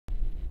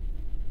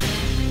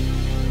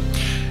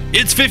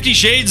It's 50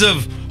 Shades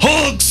of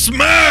Hulk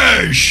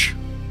Smash!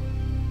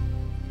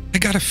 I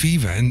got a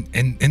fever, and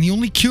the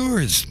only cure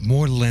is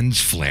more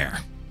lens flare.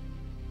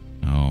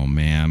 Oh,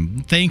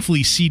 man.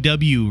 Thankfully,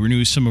 CW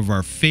renews some of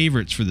our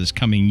favorites for this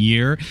coming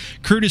year.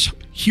 Kurt is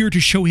here to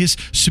show his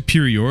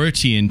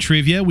superiority in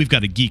trivia. We've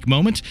got a Geek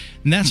Moment,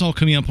 and that's all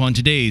coming up on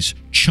today's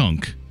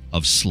Chunk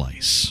of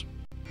Slice.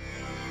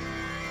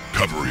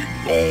 Covering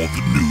all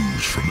the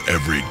news from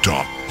every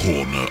dark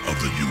corner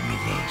of the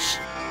universe.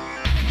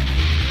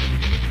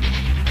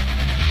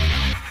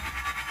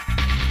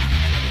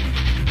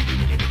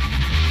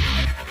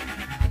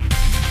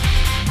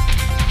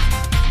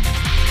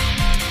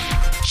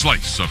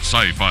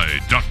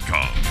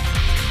 SliceofSciFi.com.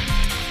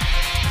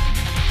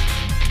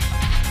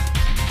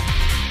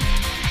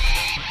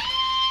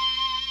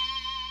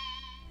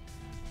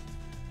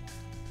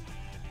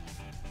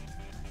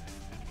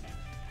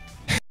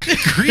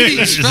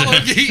 Greetings, fellow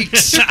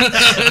geeks.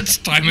 It's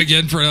time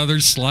again for another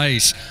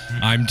slice.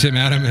 I'm Tim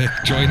Adamick.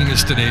 Joining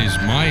us today is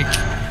Mike,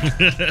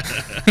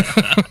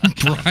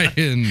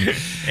 Brian,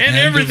 And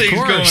everything's of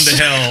course, going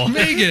to hell.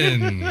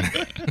 Megan.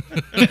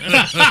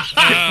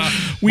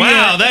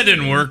 Wow, that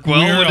didn't work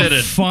well, We're did a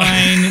it?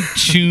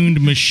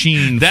 fine-tuned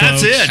machine,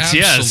 That's folks. it,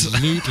 yes.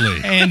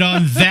 Absolutely. And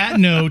on that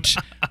note,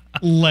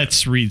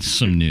 let's read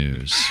some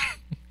news.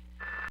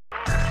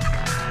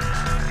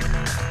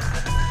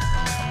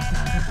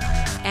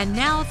 And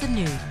now the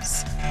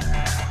news.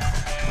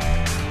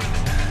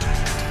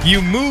 You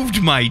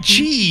moved my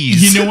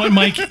cheese. You know what,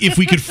 Mike? If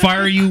we could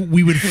fire you,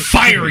 we would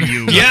fire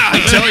you. Yeah, I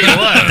tell you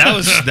what,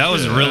 that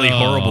was a really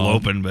horrible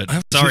open, but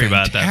sorry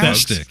about that,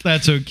 folks. Fantastic.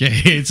 That's okay.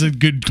 It's a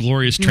good,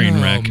 glorious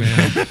train wreck.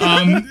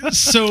 Man.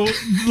 So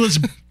let's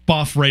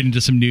off right into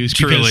some news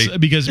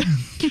because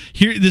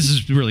here, this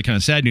is really kind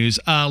of sad news.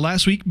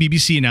 Last week,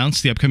 BBC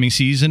announced the upcoming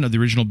season of the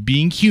original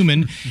Being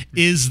Human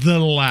is the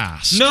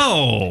last.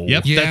 No.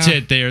 Yep, Yeah. that's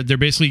it. They're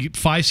basically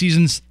 5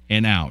 seasons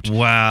and out.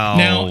 Wow.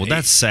 Now,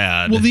 that's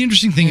sad. Well, the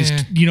interesting thing is,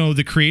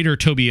 the creator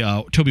Toby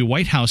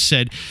Whitehouse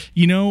said,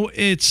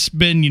 it's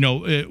been,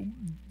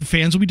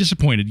 fans will be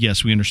disappointed.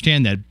 Yes, we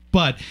understand that.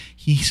 But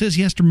he says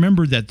he has to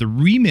remember that the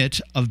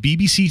remit of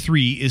BBC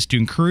Three is to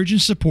encourage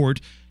and support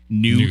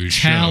new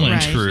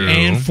talent shows. Right.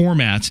 and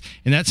formats.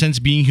 In that sense,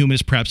 Being Human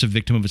is perhaps a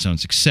victim of its own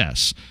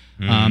success.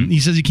 He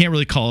says he can't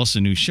really call us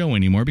a new show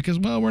anymore because,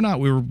 well, we're not.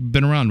 We've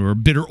been around. We're a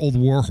bitter old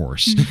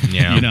warhorse.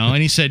 Yeah.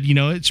 And he said,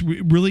 it's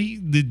really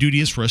the duty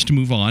is for us to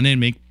move on and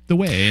make the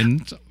way.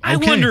 And I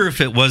wonder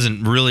if it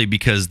wasn't really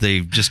because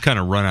they've just kind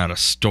of run out of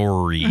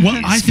stories.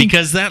 Well, I think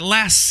because that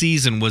last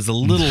season was a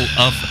little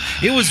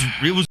it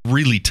was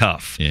really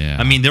tough. Yeah.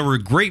 I mean, there were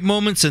great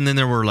moments, and then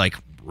there were like,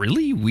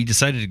 really? We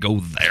decided to go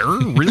there?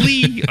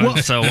 Really?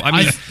 So, I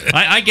mean,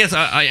 I guess,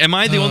 am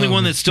I the only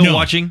one that's still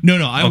watching? No,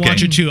 I Okay.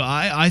 watch it too.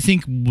 I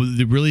think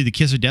really the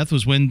kiss of death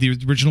was when the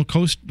original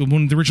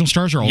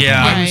stars are all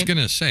Yeah. gone. I was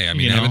gonna say. I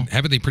mean,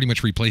 haven't they pretty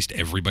much replaced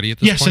everybody at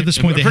this point? Yes, at this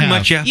point they Pretty have.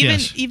 much, yeah.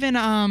 Yes. Even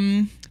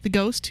the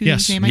ghost whose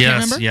Yes. name I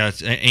can't remember.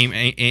 Yes,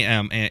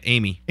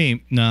 Amy.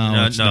 No,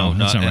 that's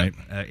not right.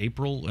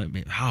 April.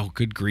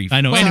 Good grief.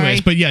 I know. Sorry.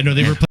 Anyways, but yeah, no,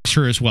 they replaced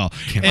her as well.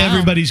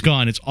 Everybody's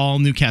gone. It's all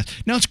new cast.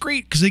 Now it's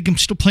great because they can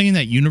still play in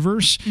that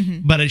universe,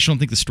 but I just don't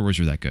think the stories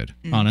are that good.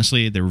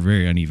 Honestly, they were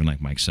very uneven,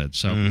 like Mike said.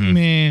 So,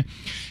 meh.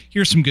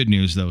 Here's some good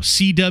news, though.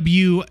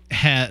 CW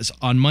has,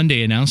 on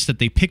Monday, announced that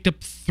they picked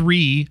up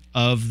 3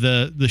 of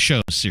the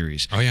show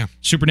series. Oh, yeah.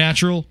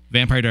 Supernatural,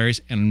 Vampire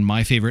Diaries, and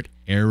my favorite,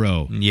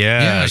 Arrow.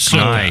 Yeah, so-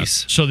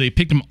 nice. So they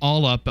picked them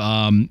all up,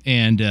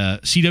 and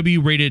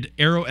CW rated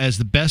Arrow as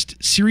the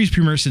best series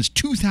premiere since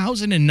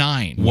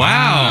 2009.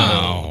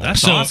 Wow.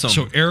 That's awesome.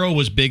 So Arrow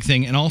was big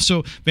thing, and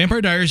also Vampire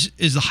Diaries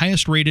is the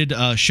highest rated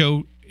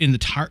show in the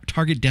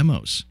Target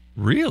demos.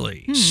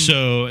 Really?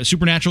 So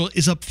Supernatural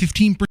is up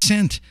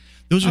 15%.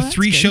 Those are that's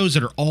 3 good. shows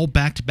that are all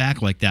back to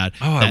back like that.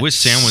 Oh, I wish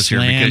Sam was here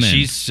because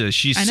slamming.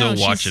 she's I know, still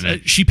she's- watching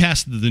it. She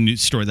passed the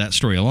news story, that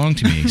story along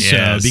to me.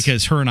 Yes. So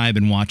because her and I have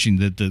been watching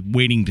the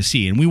waiting to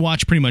see, and we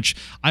watch pretty much.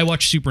 I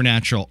watch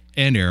Supernatural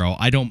and Arrow.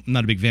 I'm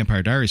not a big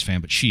Vampire Diaries fan,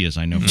 but she is.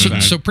 I know. For a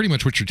fact. So pretty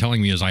much what you're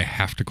telling me is I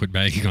have to quit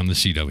bagging on the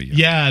CW.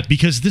 Yeah,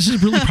 because this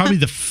is really probably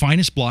the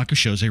finest block of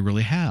shows they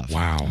really have.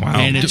 Wow.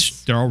 And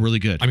they're all really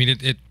good. I mean,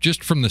 it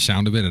just from the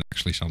sound of it, it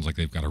actually sounds like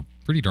they've got a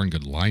pretty darn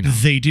good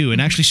lineup. They do.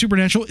 And actually,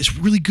 Supernatural is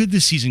really good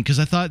this season because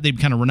I thought they'd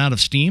kind of run out of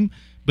steam.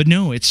 But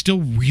no, it's still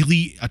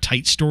really a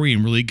tight story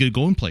and really good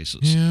going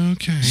places. Yeah,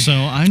 okay. So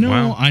I know,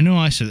 Wow.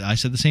 I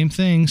said the same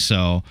thing.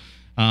 So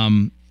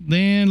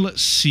then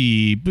let's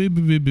see.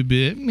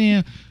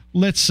 Yeah,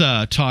 let's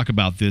talk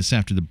about this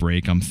after the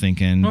break, I'm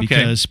thinking.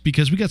 Okay.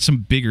 Because we got some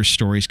bigger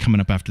stories coming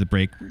up after the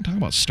break. We're going to talk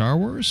about Star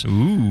Wars.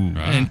 Ooh.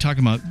 And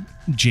talking about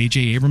J.J.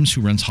 Abrams,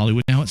 who runs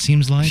Hollywood now, it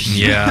seems like.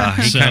 Yeah,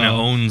 he So- kind of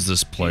owns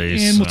this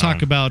place. And we'll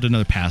talk about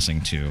another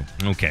passing, too.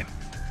 Okay.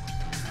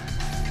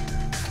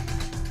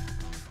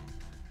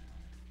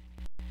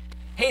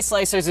 Hey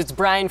Slicers, it's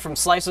Brian from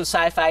Slice of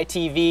Sci-Fi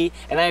TV,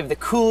 and I have the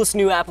coolest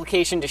new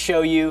application to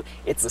show you.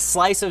 It's the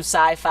Slice of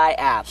Sci-Fi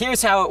app.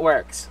 Here's how it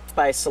works.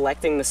 By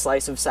selecting the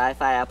Slice of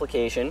Sci-Fi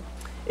application,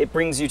 it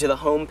brings you to the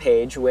home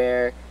page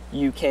where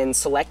you can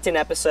select an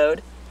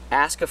episode,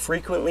 ask a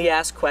frequently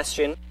asked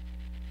question,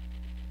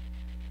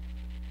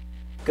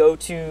 go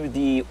to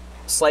the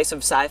Slice of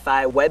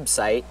Sci-Fi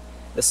website,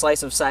 the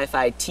Slice of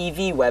Sci-Fi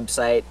TV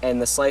website,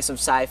 and the Slice of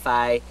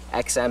Sci-Fi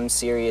XM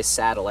Sirius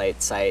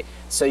satellite site,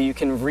 so you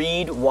can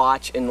read,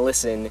 watch, and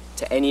listen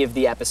to any of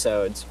the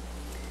episodes.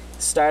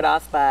 Start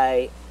off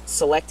by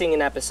selecting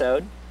an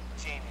episode.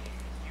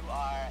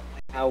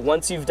 Now,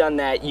 once you've done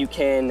that, you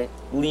can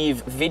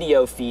leave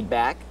video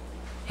feedback.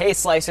 Hey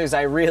Slicers,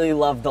 I really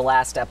loved the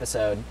last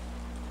episode.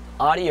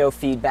 Audio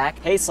feedback.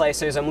 Hey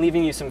Slicers, I'm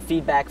leaving you some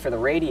feedback for the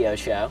radio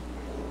show.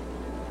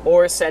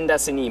 Or send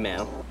us an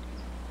email.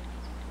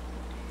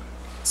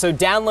 So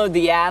download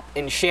the app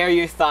and share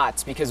your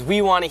thoughts, because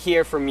we want to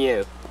hear from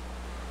you.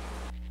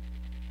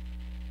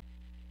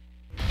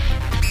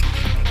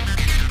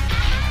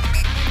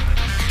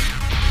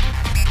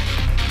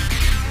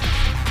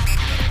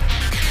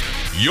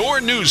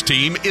 Your news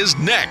team is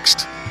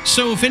next.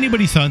 So if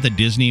anybody thought that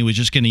Disney was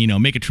just going to,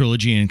 make a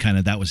trilogy and kind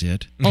of that was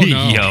it. Oh,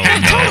 no. Yo,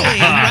 Totally,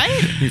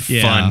 right?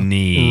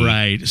 Funny.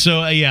 Right.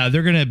 So,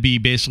 they're going to be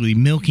basically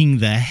milking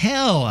the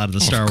hell out of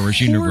the Star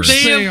Wars universe.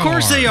 Of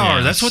course they are.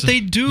 Yes. That's what they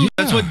do. Yeah.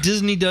 That's what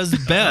Disney does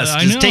best.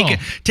 I Just know.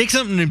 take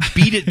something and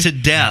beat it to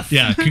death.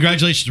 Yeah,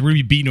 congratulations. We're going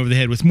to be beaten over the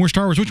head with more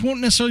Star Wars, which won't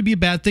necessarily be a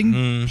bad thing.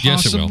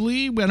 Yes, it will.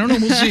 Possibly. I don't know.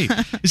 We'll see.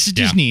 This is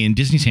Disney in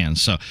Disney's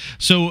hands. So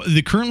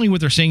currently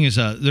what they're saying is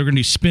they're going to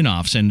do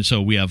spin-offs. And so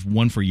we have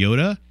one for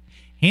Yoda,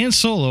 Han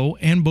Solo,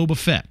 and Boba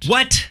Fett.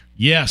 What?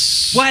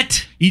 Yes.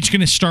 What? Each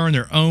going to star in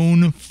their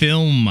own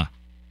film.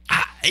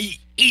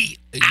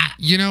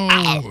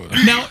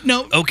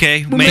 No.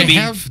 Okay, maybe.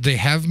 They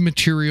have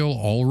material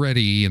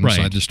already inside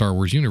Right. the Star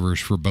Wars universe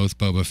for both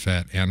Boba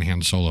Fett and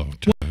Han Solo.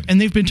 And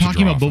they've been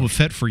talking draw about from. Boba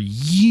Fett for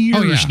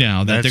years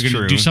now, that That's they're going to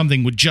true. do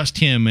something with just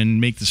him and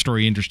make the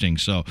story interesting.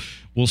 So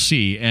we'll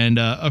see. And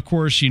of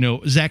course,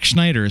 Zack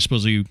Snyder is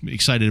supposedly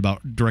excited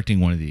about directing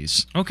one of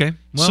these. Okay.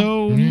 Well,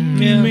 So that's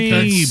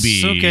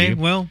maybe. okay.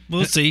 Well,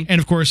 we'll see.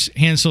 And of course,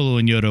 Han Solo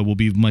and Yoda will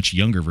be much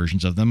younger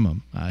versions of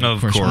them.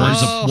 Of course.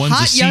 One's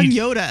Hot a young seed.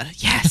 Yoda.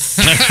 Yes.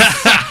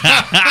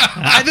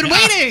 I've been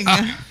waiting.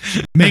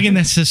 Megan,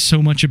 that says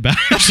so much about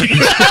you.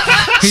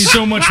 He's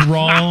so much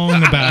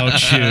wrong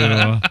about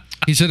you.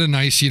 He's at a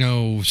nice,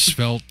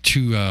 svelte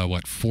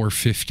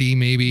 450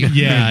 maybe?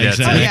 Yeah, That's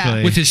exactly.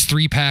 yeah. With his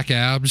 3-pack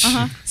abs.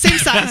 Same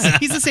size.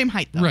 He's the same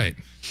height, though. Right.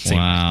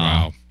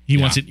 Wow. He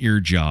wants an ear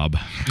job.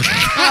 Moving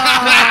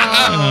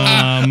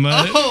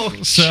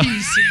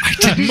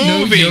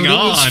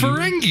Yoda was on.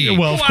 Ferengi.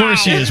 Well, of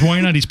course he is. Why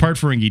not? He's part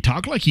Ferengi.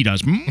 Talk like he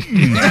does.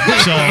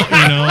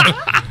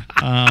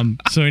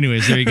 So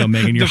anyways, there you go,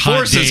 Megan. Your The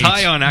force hot is date.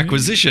 high on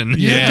acquisition.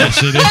 Yes,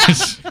 it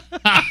is.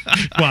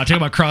 Wow, talk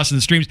about crossing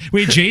the streams.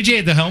 Wait, JJ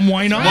at the helm?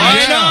 Why not?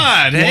 Why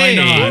not? Hey.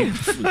 Why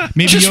not?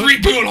 Maybe Just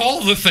reboot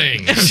all the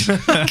things.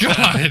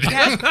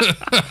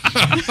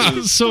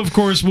 God. So, of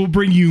course, we'll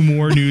bring you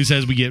more news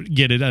as we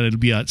get it. It'll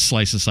be at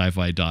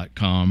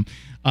sliceofsci-fi.com.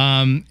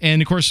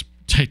 And, of course,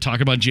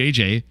 talk about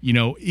JJ.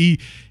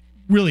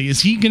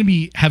 Is he going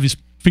to have his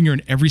finger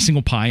in every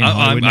single pie in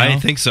Hollywood now? I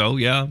think so,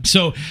 yeah.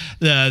 So,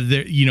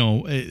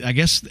 I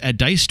guess at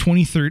DICE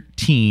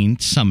 2013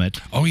 Summit,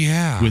 Oh,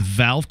 yeah. with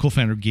Valve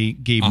co-founder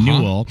Gabe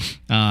Newell,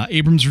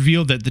 Abrams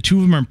revealed that the two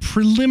of them are in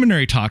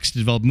preliminary talks to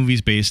develop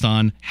movies based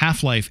on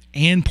Half-Life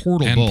and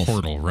Portal and both.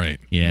 Portal, right.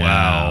 Yeah.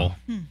 Wow.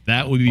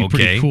 That would be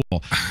pretty cool.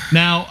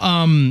 Now,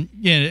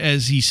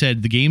 as he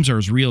said, the games are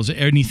as real as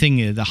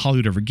anything that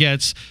Hollywood ever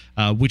gets,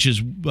 which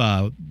is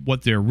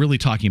what they're really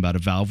talking about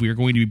at Valve. We are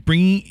going to be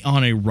bringing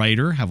on a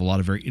writer, have a lot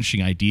of very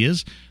interesting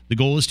ideas. The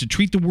goal is to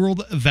treat the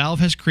world Valve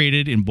has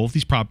created in both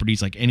these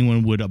properties like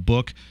anyone would a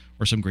book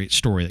or some great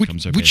story that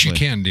comes up. Which you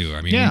can do.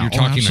 I mean, Yeah, when you're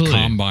talking the absolutely.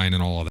 Combine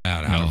and all of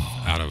that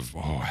out of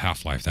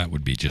Half-Life, that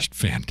would be just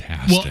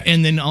fantastic. Well,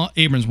 and then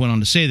Abrams went on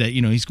to say that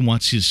he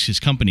wants his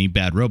company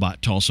Bad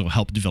Robot to also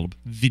help develop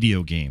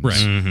video games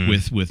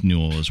with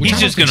Newell as well. He's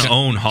just going to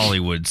own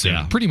Hollywood soon.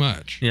 Yeah. Pretty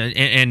much. Yeah,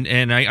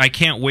 and I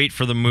can't wait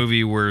for the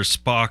movie where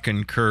Spock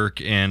and Kirk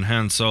and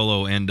Han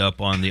Solo end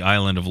up on the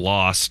island of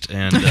Lost,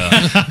 and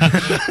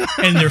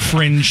and their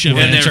fringe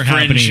events are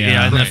happening.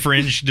 Yeah, and the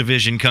fringe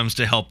division comes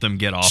to help them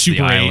get off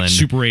the island.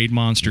 Super 8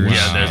 monsters.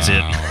 Yeah, that's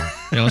it.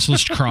 Yeah,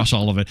 let's cross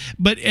all of it.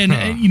 But and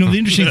the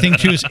interesting thing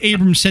too is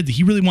Abrams said that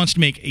he really wants to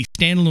make a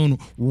standalone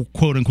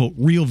quote unquote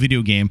real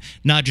video game,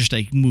 not just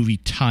a movie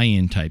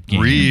tie-in type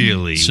game.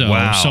 Really? So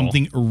Wow.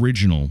 something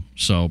original.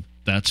 So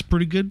that's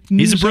pretty good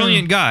news. He's a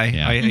brilliant guy.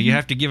 Yeah. You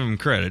have to give him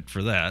credit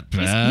for that.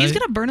 He's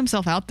gonna burn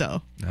himself out,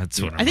 though.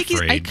 That's what I think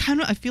afraid.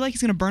 I feel like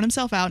he's gonna burn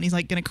himself out, and he's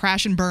like gonna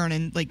crash and burn,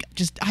 and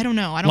I don't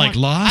know. I don't Like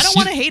Lost? I don't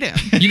want to hate him.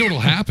 You know what'll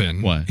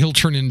happen? What? He'll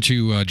turn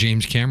into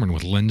James Cameron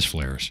with lens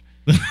flares.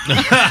 We're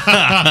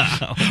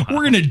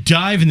gonna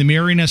dive in the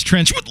Marianas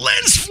Trench with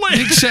lens flare.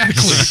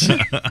 Exactly.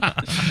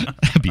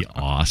 That'd be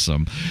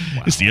awesome.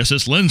 It's the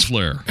SS lens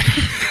flare.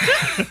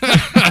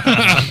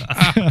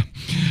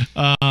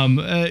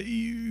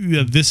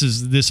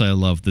 This I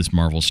love this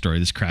Marvel story.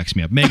 This cracks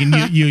me up. Megan,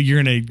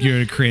 you're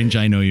gonna cringe.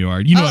 I know you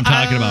are. You know what I'm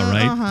talking about,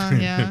 right?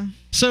 Yeah.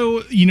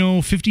 So,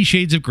 50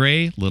 Shades of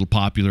Grey, a little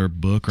popular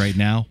book right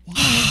now.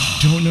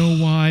 Don't know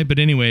why, but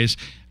anyways,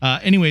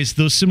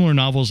 those similar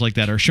novels like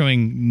that are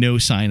showing no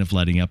sign of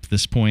letting up at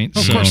this point.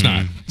 Of course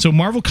not. So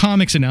Marvel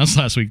Comics announced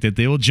last week that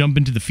they will jump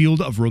into the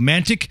field of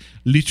romantic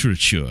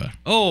literature.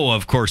 Oh,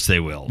 of course they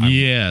will.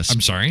 Yes.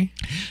 I'm sorry?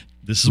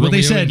 This is what they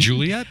Romeo said. and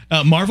Juliet?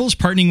 Marvel's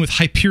partnering with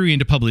Hyperion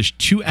to publish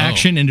 2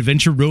 action and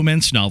adventure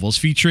romance novels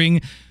featuring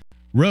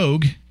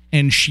Rogue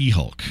and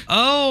She-Hulk.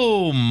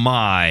 Oh,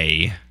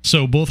 my.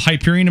 So both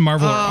Hyperion and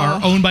Marvel are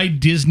owned by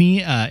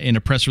Disney. In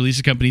a press release,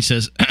 the company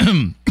says,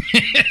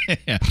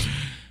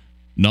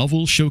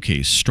 novels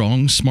showcase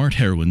strong, smart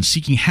heroines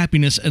seeking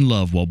happiness and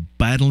love while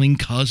battling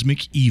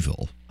cosmic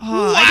evil.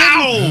 Oh,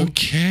 Wow!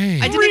 Okay.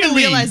 I didn't even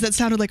realize that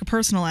sounded like a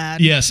personal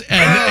ad. Yes,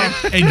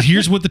 and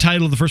here's what the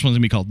title of the first one's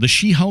going to be called. The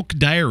She-Hulk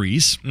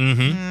Diaries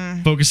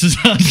focuses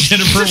on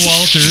Jennifer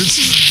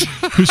Walters,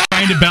 who's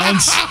trying to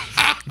balance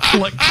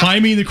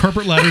climbing the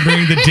corporate ladder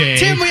during the day.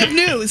 Tim, we have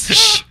news.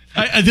 This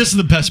is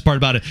the best part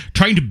about it.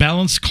 Trying to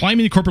balance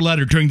climbing the corporate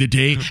ladder during the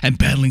day and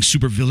battling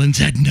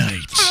supervillains at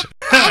night.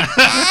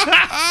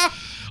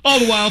 All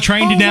the while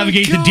trying to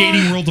navigate the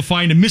dating world to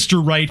find a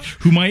Mr. Right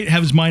who might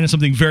have his mind on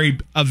something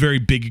a very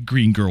big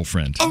green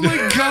girlfriend. Oh my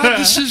God,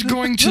 this is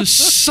going to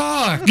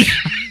suck.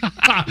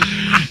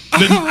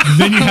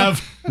 Then you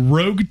have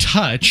Rogue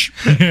Touch,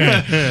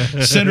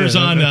 centers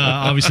on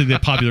obviously the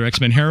popular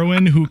X-Men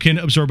heroine who can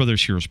absorb other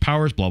heroes'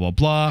 powers, blah, blah,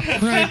 blah.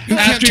 Right. Who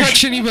can't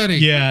touch anybody.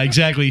 Yeah,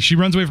 exactly. She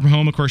runs away from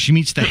home. Of course, she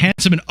meets the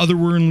handsome and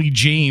otherworldly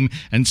Jaime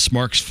and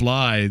Smarks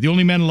Fly, the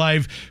only man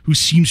alive who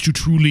seems to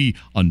truly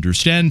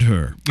understand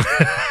her.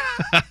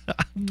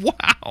 Wow.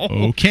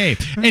 Okay.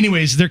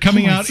 Anyways, they're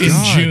coming out in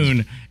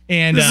June.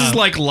 And this is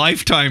like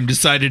Lifetime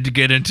decided to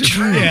get into.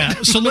 Yeah.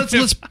 So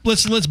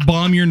let's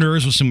bomb your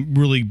nerves with some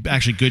really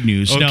actually good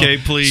news. Okay,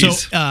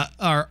 please. So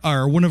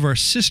our one of our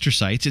sister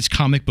sites, it's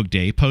Comic Book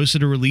Day,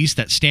 posted a release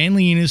that Stan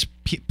Lee and his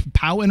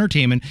POW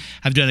Entertainment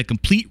have done a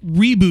complete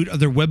reboot of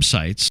their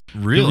websites.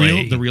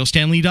 Really?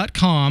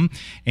 TheRealStanLey.com.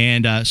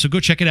 And so go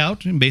check it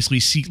out and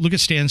basically look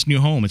at Stan's new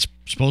home. It's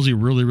supposedly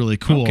really, really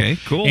cool. Okay,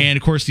 cool. And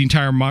of course, the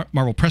entire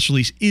Marvel press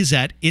release is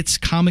at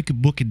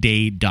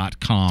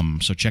itscomicbookday.com.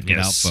 So check it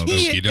out, folks.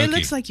 It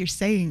looks like you're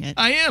saying it.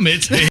 I am.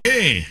 It's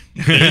hey. There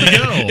you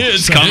go.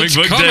 It's Comic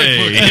Book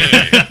Day.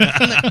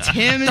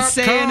 Tim is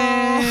saying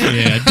it.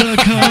 Yeah.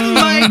 .com.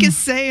 Mike is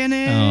saying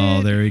it.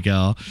 Oh, there you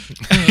go.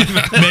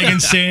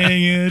 Megan's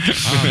saying it.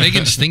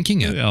 Megan's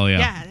thinking it. Oh, yeah.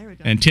 Yeah, there we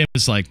go. And Tim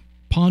is like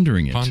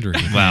pondering it.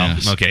 Wow.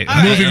 Yes. Okay.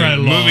 Moving right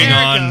along. Moving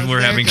There it on. goes, We're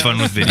there having it fun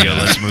goes. with video.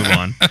 Let's move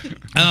on.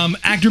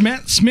 Actor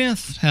Matt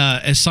Smith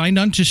has signed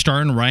on to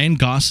star in Ryan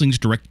Gosling's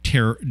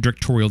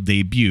directorial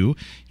debut.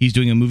 He's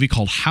doing a movie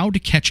called How to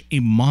Catch a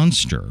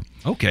Monster.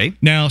 Okay.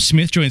 Now,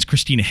 Smith joins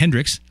Christina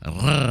Hendricks,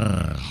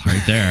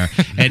 right there,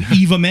 and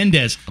Eva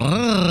Mendes,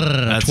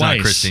 That's twice, not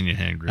Christina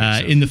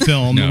Hendricks. in the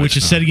film, No, which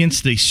it's is set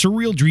against the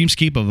surreal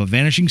dreamscape of a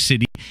vanishing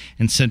city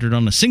and centered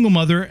on a single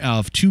mother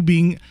of two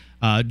being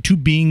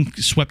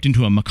swept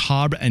into a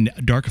macabre and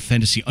dark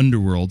fantasy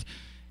underworld.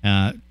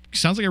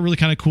 Sounds like a really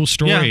kind of cool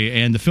story.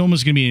 Yeah. And the film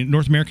is going to be a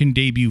North American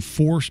debut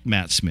for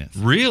Matt Smith.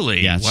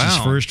 Really? Yeah, it's wow. his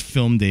first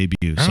film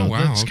debut. So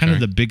wow, that's kind of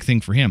okay. the big thing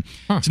for him.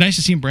 It's nice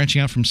to see him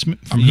branching out from Smith.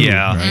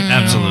 Yeah, right?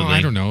 absolutely.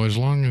 I don't know. As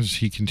long as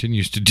he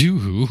continues to do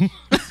Who.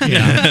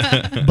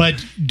 Yeah.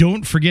 But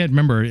don't forget,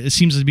 remember, it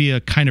seems to be a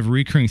kind of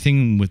recurring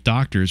thing with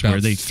doctors where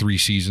About they 3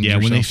 seasons yeah,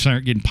 or when so. they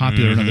start getting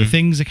popular in other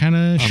things, they kind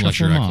of Unless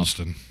shuffle you're them off.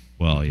 Eccleston.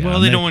 Well, yeah. Well,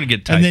 and they then- don't want to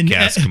get and then-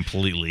 typecast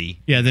completely.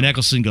 Yeah, then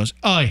Eccleston goes,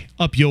 "Aye,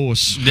 up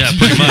yours." Yeah,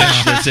 pretty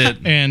much. That's it.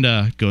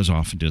 And goes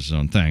off and does his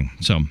own thing.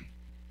 So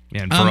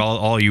And for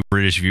all you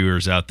British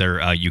viewers out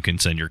there, you can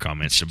send your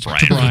comments to Brian.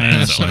 Brian, for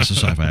that, so. that's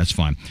Sci-Fi. That's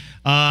fine.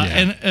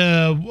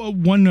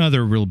 And one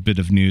other real bit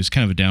of news,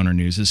 kind of a downer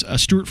news, is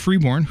Stuart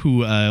Freeborn, who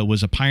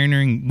was a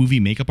pioneering movie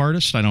makeup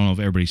artist. I don't know if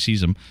everybody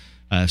sees him.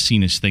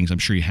 Seen his things. I'm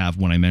sure you have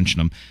when I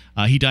mention him.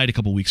 He died a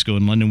couple weeks ago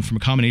in London from a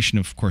combination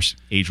of course,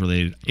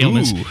 age-related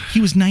ailments. Ooh.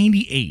 He was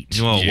 98.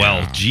 Oh,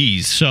 well,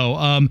 geez.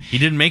 So He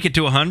didn't make it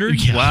to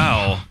 100? Yeah.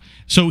 Wow.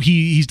 So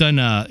he's done.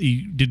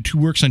 He did 2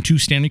 works on 2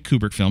 Stanley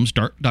Kubrick films,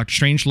 Doctor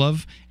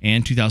Strangelove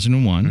and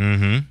 2001.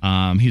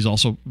 Mm-hmm. He's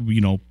also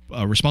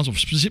responsible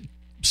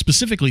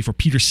specifically for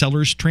Peter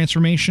Sellers'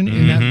 transformation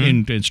in that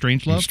in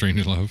Strangelove.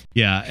 Strangelove.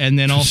 Yeah, and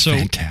then also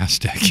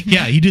Fantastic.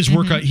 yeah, he did his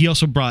work. He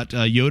also brought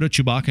Yoda,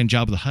 Chewbacca, and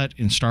Jabba the Hutt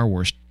in Star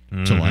Wars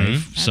to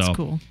life. That's So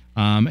cool.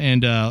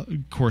 And of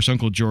course,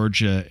 Uncle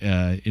George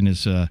in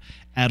his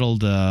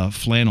addled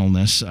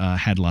flannelness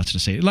had lots to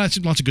say. Lots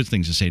of good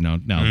things to say. Now,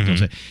 he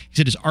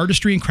said his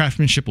artistry and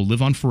craftsmanship will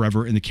live on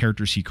forever in the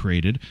characters he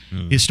created.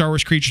 His Star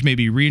Wars creatures may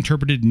be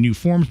reinterpreted in new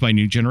forms by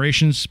new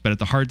generations, but at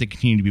the heart, they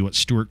continue to be what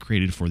Stewart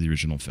created for the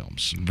original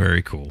films.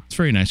 Very cool. It's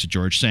very nice of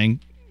George saying,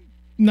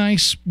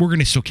 "Nice, we're going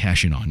to still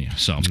cash in on you."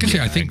 So I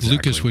think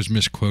Lucas was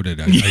misquoted.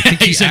 I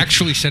think he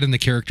actually said in the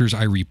characters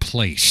I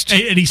replaced.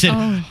 and he said,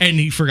 and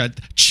he forgot,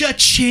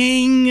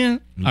 "Cha-ching."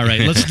 All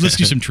right, let's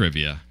do some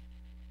trivia.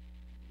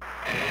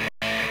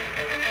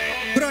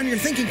 Put on your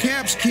thinking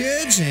caps,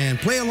 kids, and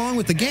play along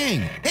with the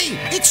gang. Hey,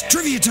 it's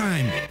trivia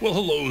time. Well,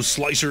 hello,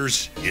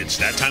 Slicers. It's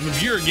that time of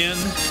year again.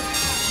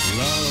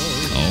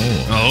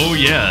 Oh,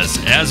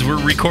 yes. As we're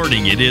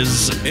recording, it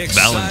is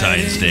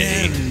Valentine's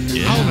Day.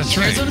 Oh, that's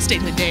right. Arizona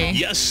Statehood Day.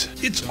 Yes,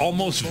 it's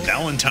almost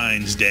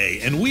Valentine's Day,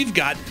 and we've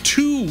got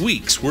 2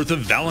 weeks worth of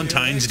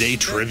Valentine's Day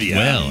trivia.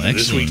 Well, excellent.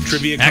 This week's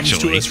trivia comes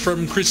to us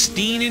from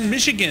Christine in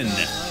Michigan.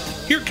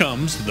 Here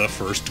comes the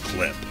first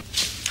clip.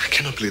 I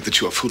cannot believe that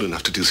you are fool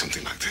enough to do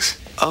something like this.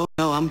 Oh,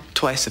 no, I'm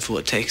twice the fool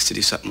it takes to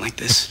do something like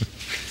this.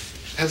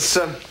 Has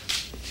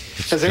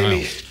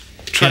Amy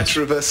tried to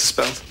reverse the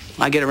spell?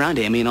 I get around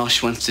Amy, and all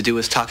she wants to do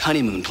is talk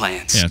honeymoon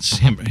plans. Yeah, it's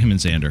him and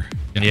Xander.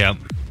 Yeah.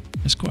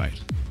 It's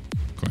quiet.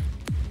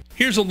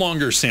 Here's a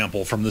longer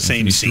sample from the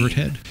same scene.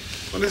 Head.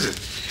 What is it?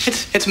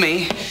 It's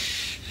me.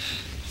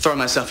 Throwing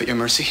myself at your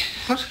mercy.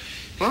 What?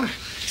 Why?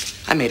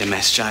 I made a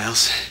mess,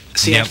 Giles.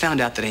 See, I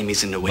found out that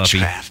Amy's into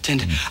witchcraft,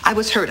 and I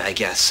was hurt, I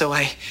guess, so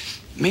I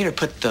made her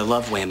put the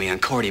love whammy on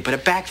Cordy, but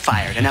it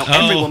backfired, and now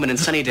every woman in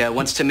Sunnydale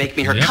wants to make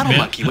me her cuddle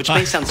monkey, which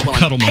may sound swell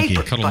on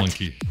paper. Cuddle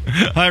monkey.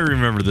 I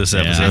remember this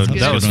episode.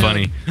 That was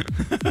funny.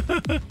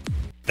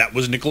 That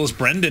was Nicholas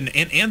Brendan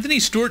and Anthony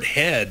Stewart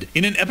Head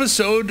in an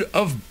episode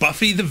of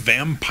Buffy the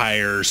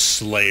Vampire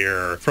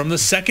Slayer from the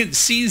 2nd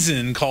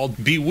season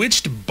called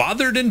Bewitched,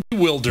 Bothered, and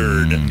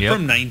Bewildered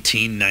from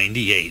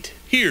 1998.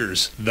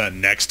 Here's the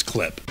next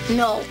clip.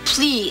 No,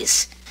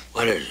 please.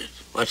 What is it?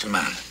 What's the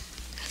matter?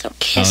 The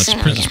kissing.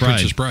 It's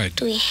Princess Bride.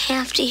 Do we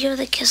have to hear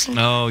the kissing?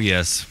 Oh,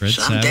 yes.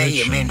 Someday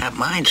you may not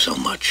mind so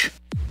much.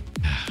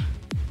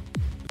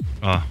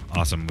 Oh,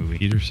 awesome movie.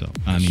 Peter Falk.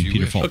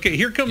 Okay,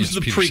 here comes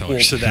the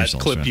prequel to that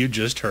clip you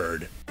just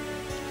heard.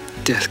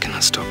 Death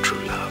cannot stop true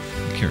love.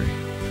 Carrie.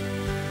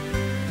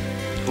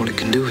 All it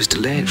can do is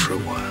delay it for a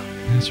while.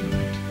 That's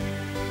right.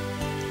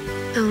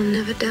 I will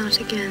never doubt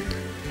again.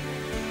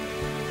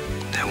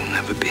 There will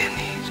never be a need.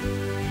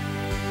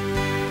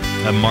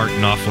 That Mark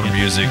Knopfler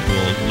music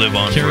will live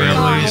on Carrie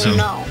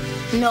forever.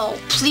 No,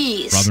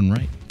 please. Robin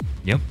Wright.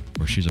 Yep.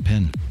 Or she's a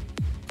pen.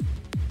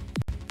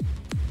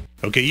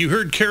 Okay, you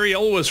heard Carrie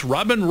Elwes,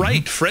 Robin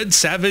Wright, Fred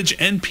Savage,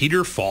 and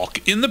Peter Falk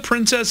in The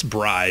Princess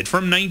Bride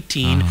from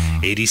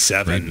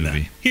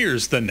 1987.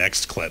 Here's the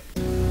next clip.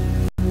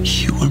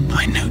 You were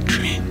my new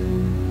dream.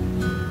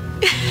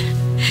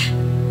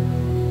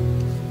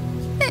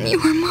 And you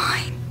were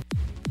mine.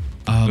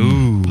 I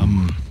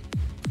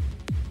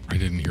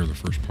didn't hear the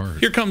first part.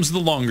 Here comes the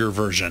longer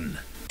version.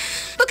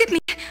 Look at me.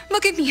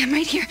 Look at me. I'm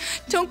right here.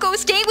 Don't go.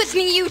 Stay with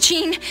me,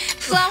 Eugene.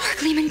 Flower,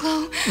 gleam and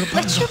glow.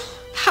 Let your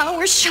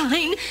power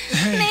shine.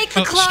 Make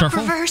the clock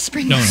Starfall? reverse.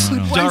 Bring No. the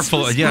sweet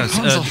Starfall, yes.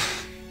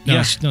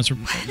 No, it's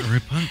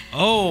Rapunzel.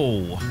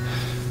 Oh.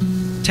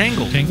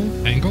 Tangled.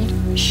 Angled?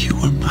 You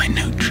were my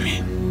new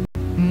dream.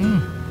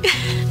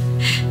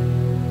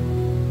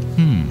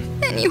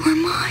 And you were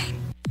mine.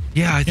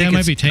 Yeah, I think it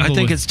might be Tangled. I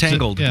think it's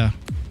Tangled. Yeah.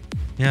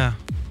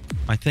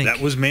 I think. That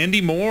was Mandy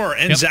Moore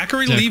and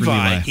Zachary Zachary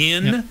Levi Levi.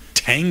 in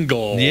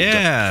Tangled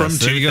from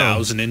there you go.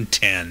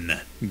 2010.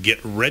 Get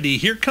ready.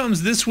 Here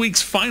comes this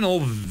week's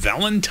final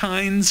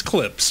Valentine's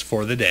clips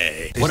for the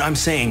day. What I'm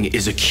saying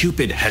is a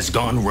Cupid has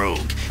gone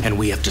rogue, and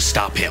we have to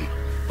stop him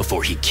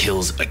before he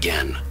kills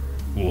again.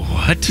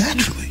 What?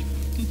 Naturally.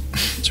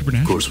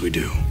 Supernatural. Of course we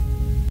do.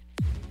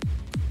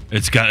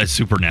 It's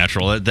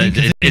supernatural.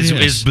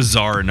 It's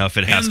bizarre enough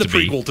it has and to the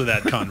be. prequel to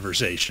that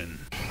conversation.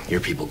 Your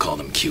people call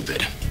them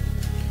Cupid.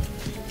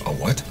 A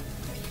what?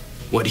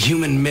 What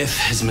human myth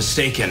has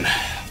mistaken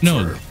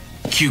No.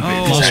 for Cupid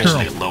is Lost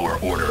actually Girl. a lower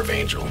order of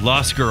angel.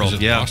 Lost Girl, Is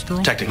it Lost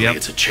Girl? Technically,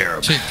 it's a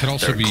cherub. So it could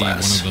also Third be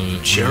class. one of the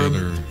cherub.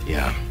 other-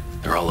 Yeah,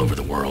 they're all over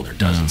the world. There are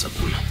dozens of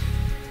them.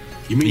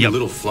 You mean the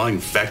little flying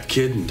fat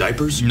kid in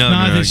diapers? No.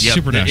 This is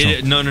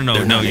Supernatural.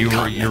 No.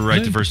 You're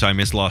right the first time.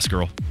 It's Lost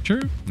Girl.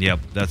 Sure. Yep,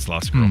 that's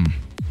Lost Girl.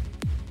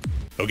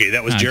 Okay,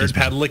 that was Jared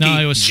Padalecki, No,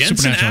 it was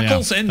Jensen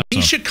Supernatural, Ackles, yeah. and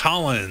Misha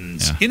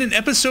Collins in an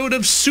episode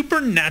of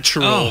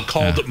Supernatural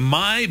called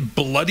My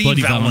Bloody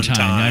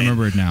Valentine. I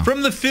remember it now.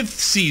 From the 5th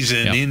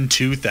season in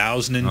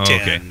 2010.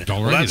 Okay.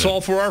 Well, that's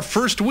all for our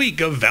first week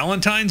of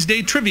Valentine's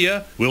Day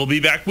trivia. We'll be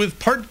back with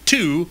part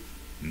 2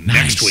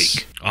 next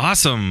week.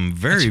 Awesome.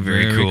 Very,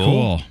 very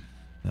cool.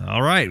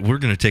 All right, we're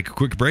going to take a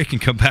quick break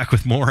and come back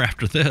with more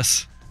after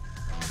this.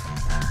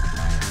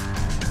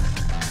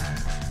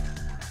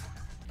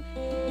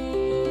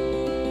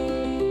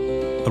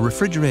 A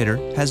refrigerator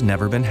has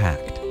never been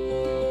hacked.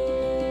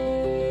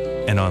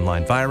 An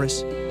online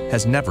virus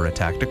has never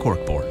attacked a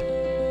corkboard.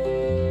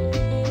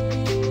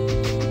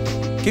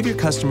 Give your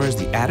customers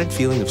the added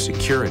feeling of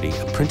security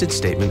a printed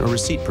statement or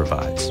receipt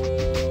provides.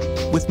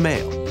 With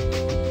mail.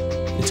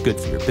 It's good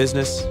for your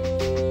business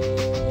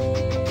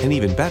and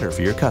even better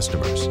for your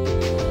customers.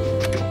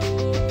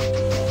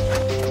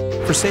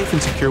 For safe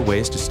and secure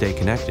ways to stay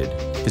connected,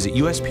 visit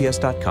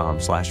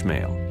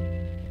usps.com/mail.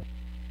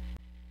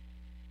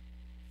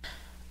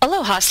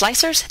 Aloha,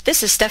 Slicers.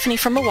 This is Stephanie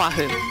from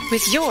Oahu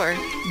with your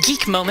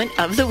Geek Moment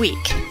of the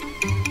Week.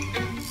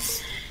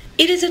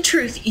 It is a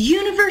truth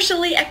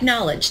universally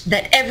acknowledged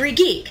that every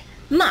geek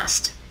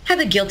must have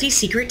a guilty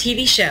secret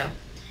TV show.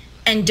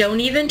 And don't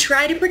even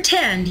try to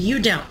pretend you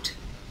don't.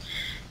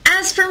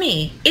 As for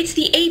me, it's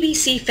the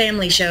ABC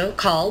family show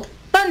called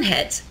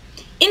Bunheads.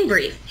 In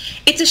brief,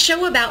 it's a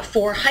show about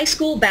 4 high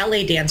school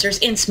ballet dancers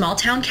in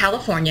small-town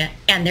California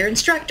and their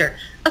instructor,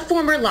 a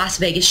former Las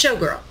Vegas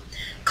showgirl.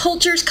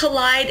 Cultures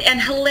collide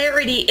and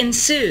hilarity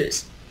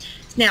ensues.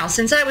 Now,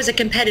 since I was a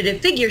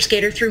competitive figure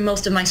skater through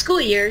most of my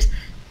school years,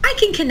 I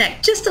can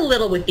connect just a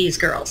little with these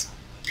girls.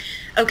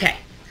 Okay,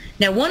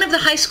 now one of the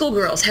high school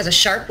girls has a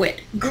sharp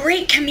wit,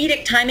 great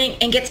comedic timing,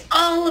 and gets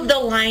all of the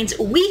lines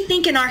we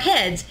think in our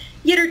heads,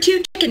 yet are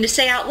too chicken to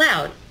say out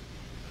loud.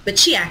 But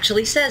she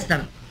actually says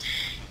them.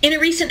 In a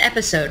recent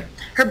episode,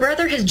 her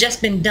brother has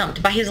just been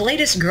dumped by his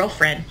latest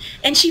girlfriend,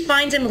 and she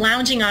finds him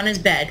lounging on his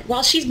bed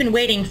while she's been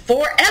waiting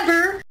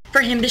forever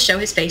for him to show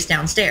his face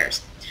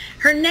downstairs.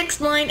 Her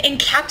next line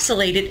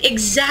encapsulated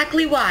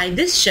exactly why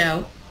this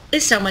show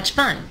is so much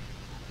fun.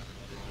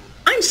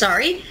 I'm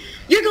sorry,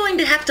 you're going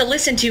to have to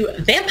listen to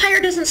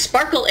Vampire Doesn't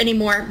Sparkle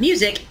Anymore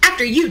music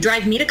after you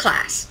drive me to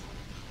class.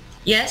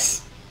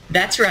 Yes,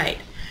 that's right.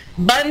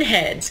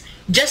 Bunheads,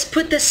 just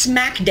put the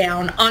smack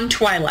down on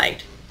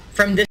Twilight.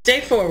 From this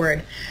day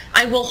forward,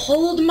 I will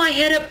hold my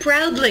head up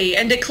proudly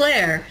and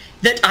declare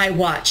that I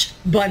watch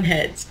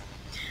Bunheads.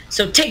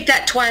 So take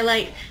that,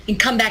 Twilight, and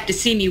come back to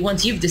see me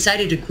once you've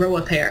decided to grow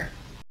a pair.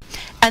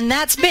 And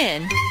that's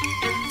been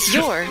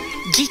your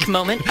Geek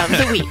Moment of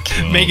the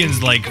Week.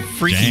 Megan's like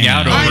freaking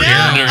out over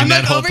here during I'm that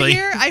like whole over thing.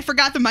 here. I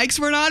forgot the mics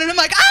weren't on, and I'm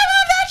like, I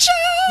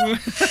love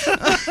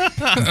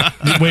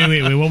that show.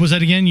 Wait. What was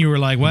that again? You were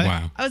like, what?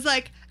 Wow. I was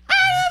like, I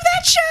love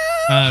that show.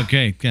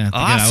 Okay. Yeah,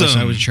 Awesome.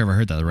 I wasn't sure if I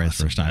heard that right the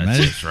first time.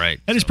 That's right.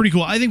 That is pretty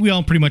cool. I think we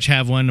all pretty much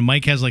have one.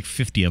 Mike has like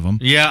 50 of them.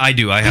 Yeah, I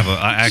do. I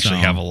actually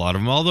have a lot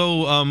of them.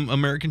 Although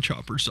American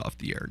Chopper's off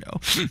the air now,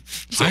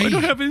 so I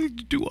don't have anything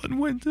to do on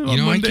Wednesday.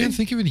 I can't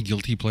think of any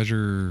guilty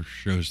pleasure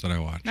shows that I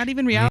watch. Not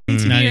even reality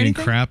TV Not or even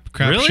anything? crap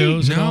Really?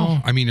 shows at No,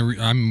 all? I mean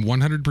I'm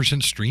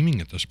 100% streaming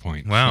at this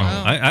point.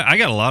 Wow, So- I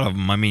got a lot of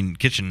them. I mean,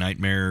 Kitchen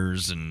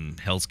Nightmares and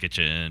Hell's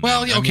Kitchen.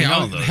 Well, and, okay,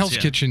 all those, Hell's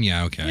Kitchen,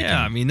 yeah, okay.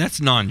 Yeah, I mean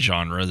that's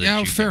non-genre. That Yeah,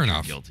 you fair mentioned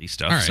enough. Guilty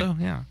stuff. All right. So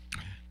yeah.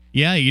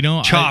 Yeah,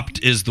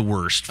 Chopped is the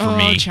worst for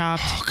me.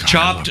 Chopped. Oh, God,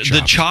 Chopped, I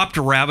love the chopped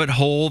rabbit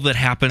hole that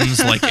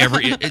happens like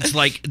it's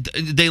like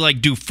they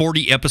like do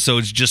 40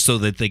 episodes just so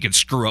that they can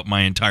screw up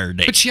my entire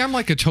day. But see, I'm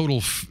like a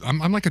total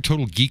I'm like a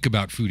total geek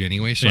about food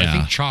anyway, so I Yeah.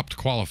 think Chopped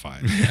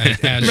qualifies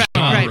as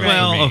Right.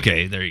 Well, for me.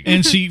 okay, there you go.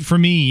 And see, for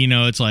me,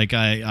 it's like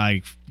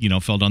I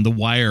fell down the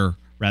Wire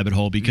rabbit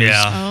hole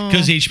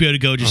because HBO to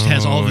go just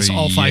has all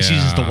 5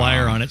 seasons of The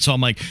Wire on it. So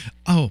I'm like,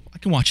 oh, I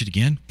can watch it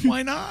again.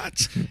 Why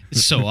not?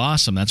 It's so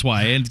awesome. That's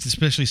why, and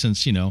especially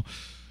since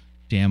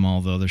damn,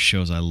 all the other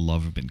shows I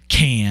love have been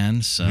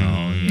canned. So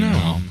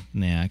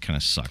it kind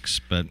of sucks.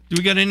 But Do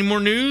we got any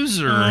more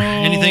news or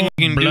anything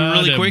we can do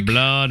really quick?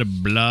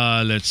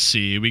 Blah. Let's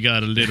see. We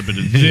got a little bit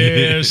of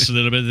this, a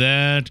little bit of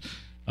that.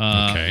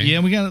 Okay.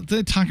 Yeah, we got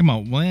to talk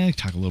about. Well, I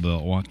talk a little bit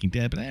about Walking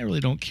Dead, but I really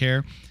don't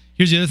care.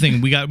 Here's the other thing.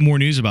 We got more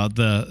news about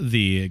the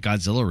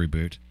Godzilla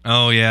reboot.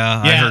 Oh,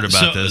 yeah. I heard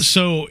about this.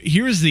 So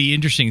here's the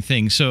interesting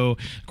thing. So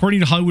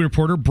according to Hollywood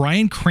Reporter,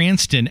 Bryan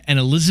Cranston and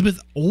Elizabeth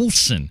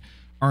Olsen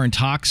are in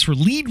talks for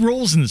lead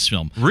roles in this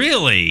film.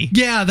 Really?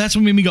 Yeah, that's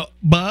what made me go,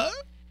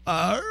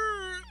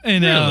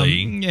 and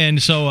Really?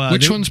 And so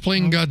Which one's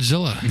playing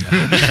Godzilla?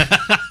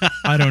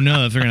 I don't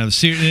know if they're gonna have a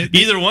series.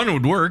 Either one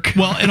would work.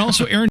 Well, and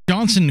also Aaron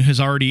Johnson has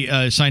already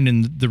signed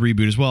in the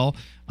reboot as well.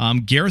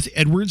 Gareth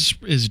Edwards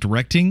is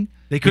directing.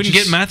 They couldn't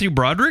get Matthew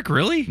Broderick,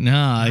 really?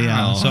 No,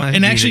 yeah. Oh, So, I and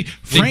mean, actually,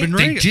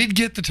 They did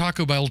get the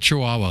Taco Bell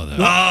Chihuahua, though.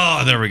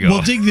 Oh, there we go.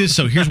 Well, dig this.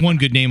 So here's one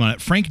good name on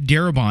it. Frank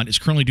Darabont is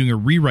currently doing a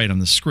rewrite on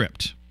the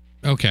script.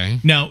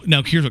 Okay. Now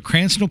here's what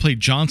Cranston will play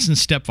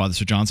Johnson's stepfather.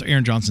 So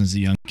Aaron Johnson's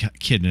the young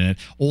kid in it.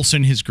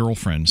 Olsen, his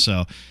girlfriend.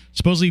 So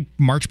supposedly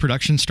March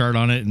production start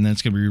on it, and then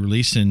it's going to be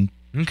released in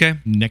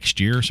next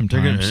year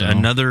sometime. So.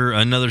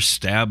 Another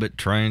stab at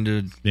trying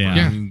to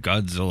bring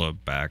Godzilla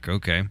back.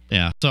 Okay.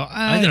 Yeah. So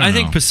I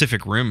think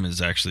Pacific Rim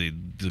is actually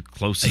the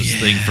closest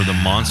thing for the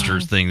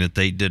monsters thing that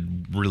they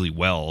did really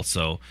well.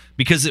 So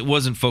because it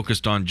wasn't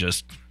focused on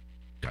just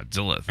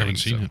Godzilla thing. I haven't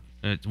seen it.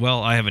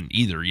 Well, I haven't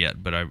either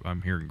yet, but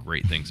I'm hearing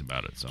great things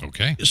about it. So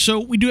okay. So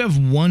we do have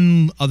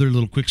one other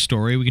little quick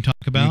story we can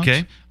talk about.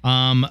 Okay.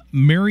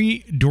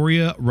 Mary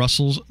Doria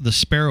Russell's The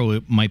Sparrow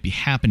might be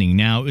happening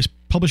now. It was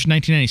published in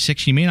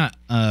 1996. You may not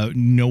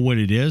know what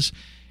it is.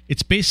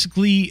 It's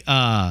basically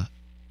The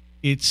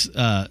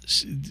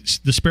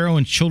Sparrow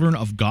and Children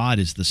of God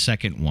is the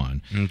second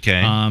one.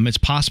 Okay. It's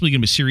possibly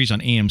going to be a series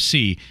on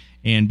AMC.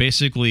 And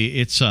basically,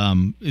 it's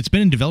been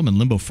in development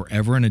limbo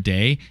forever and a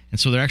day, and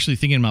so they're actually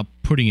thinking about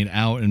putting it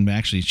out. And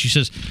actually, she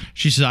says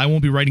I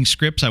won't be writing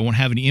scripts. I won't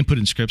have any input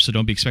in scripts, so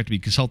don't be expected to be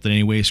consulted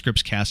anyway.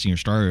 Scripts, casting, or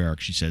story arc.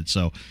 She said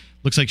so.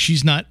 Looks like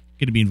she's not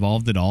going to be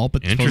involved at all,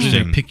 but supposedly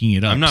they're picking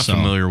it up. I'm not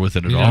familiar with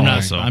it at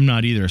all. I'm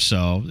not either.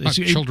 So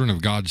Children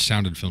of God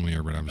sounded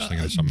familiar, but I was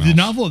thinking of something the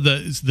else. novel,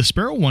 the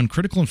Sparrow won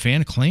critical and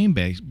fan acclaim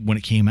when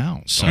it came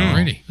out. So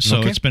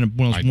it's been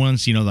one of those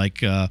ones,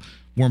 like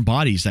Warm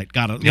Bodies that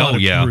got a lot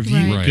of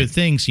review good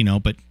things,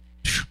 but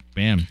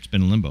bam, it's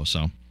been in limbo.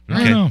 So I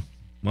Okay. don't know.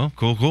 Well,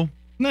 cool.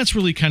 And that's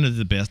really kind of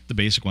the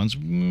basic ones.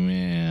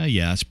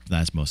 Yeah,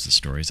 that's most of the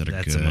stories that are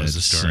That's good. most of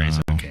the stories.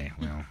 so. Okay,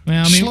 well, I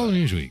mean, Slow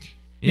news week.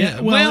 yeah,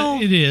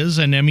 well, it is,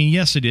 and I mean,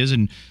 yes, it is,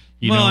 and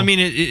you know, I mean,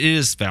 it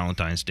is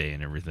Valentine's Day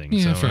and everything.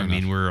 Yeah, so fair I mean,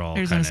 enough. we're all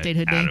Arizona kind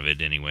Statehood of out Day. of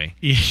it anyway.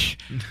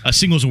 a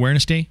Singles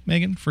Awareness Day,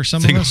 Megan, for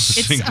some of us.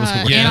 It's Singles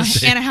Anna, Awareness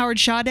Day. Anna Howard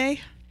Shaw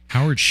Day.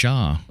 Howard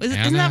Shaw.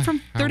 Isn't that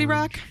from 30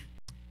 Rock?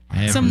 I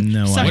have Some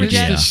no What is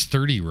suffragette. idea. this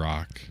 30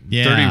 Rock?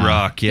 Yeah. 30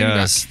 Rock,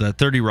 yes, the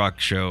 30 Rock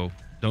show.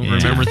 Don't Yeah.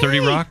 remember 30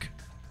 Rock?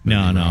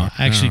 No.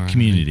 Actually, No.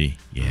 Community.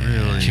 Yeah.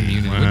 Really?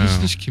 Community. Wow. What is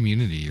this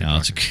Community? You're No,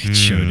 it's a talking good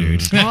show,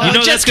 dude. Oh, You know it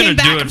that's just going came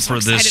to back. do I'm it so for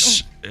this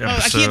excited. I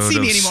episode can't see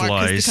me of anymore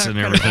 'cause the Slice and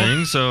incredible.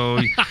 everything. So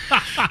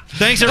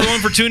thanks, everyone,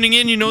 for tuning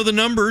in. You know the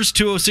numbers,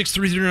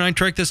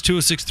 206-339-TREK. That's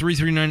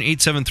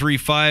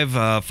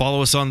 206-339-8735.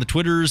 Follow us on the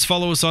Twitters,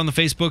 follow us on the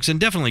Facebooks, and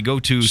definitely go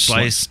to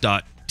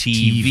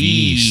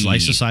slice.tv.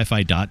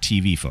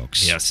 Sliceofsci-fi.tv,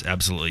 folks. Yes,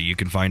 absolutely. You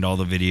can find all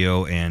the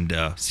video and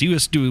see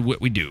us do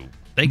what we do.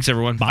 Thanks,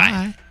 everyone.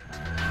 Bye.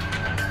 Bye.